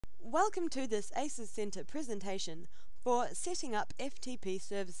Welcome to this ACES Center presentation for setting up FTP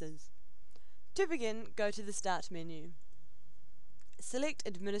services. To begin, go to the Start menu. Select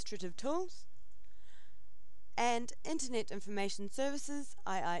Administrative Tools and Internet Information Services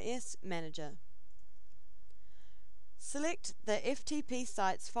IIS Manager. Select the FTP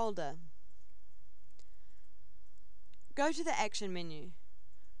Sites folder. Go to the Action menu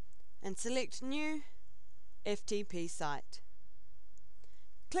and select New FTP Site.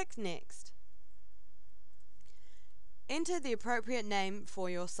 Click Next. Enter the appropriate name for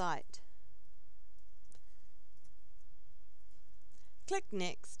your site. Click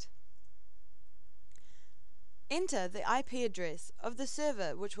Next. Enter the IP address of the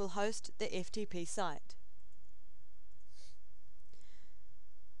server which will host the FTP site.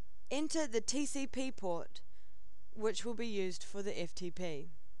 Enter the TCP port which will be used for the FTP.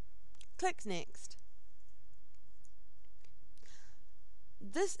 Click Next.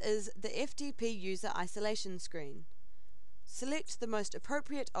 This is the FTP user isolation screen. Select the most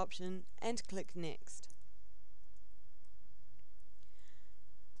appropriate option and click Next.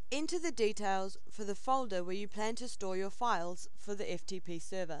 Enter the details for the folder where you plan to store your files for the FTP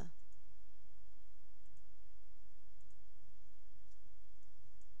server.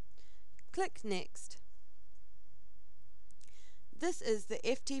 Click Next. This is the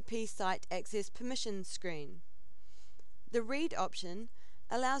FTP Site Access Permissions screen. The Read option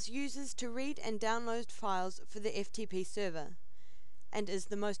allows users to read and download files for the FTP server and is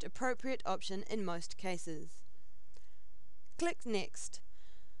the most appropriate option in most cases. Click Next.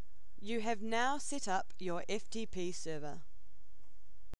 You have now set up your FTP server.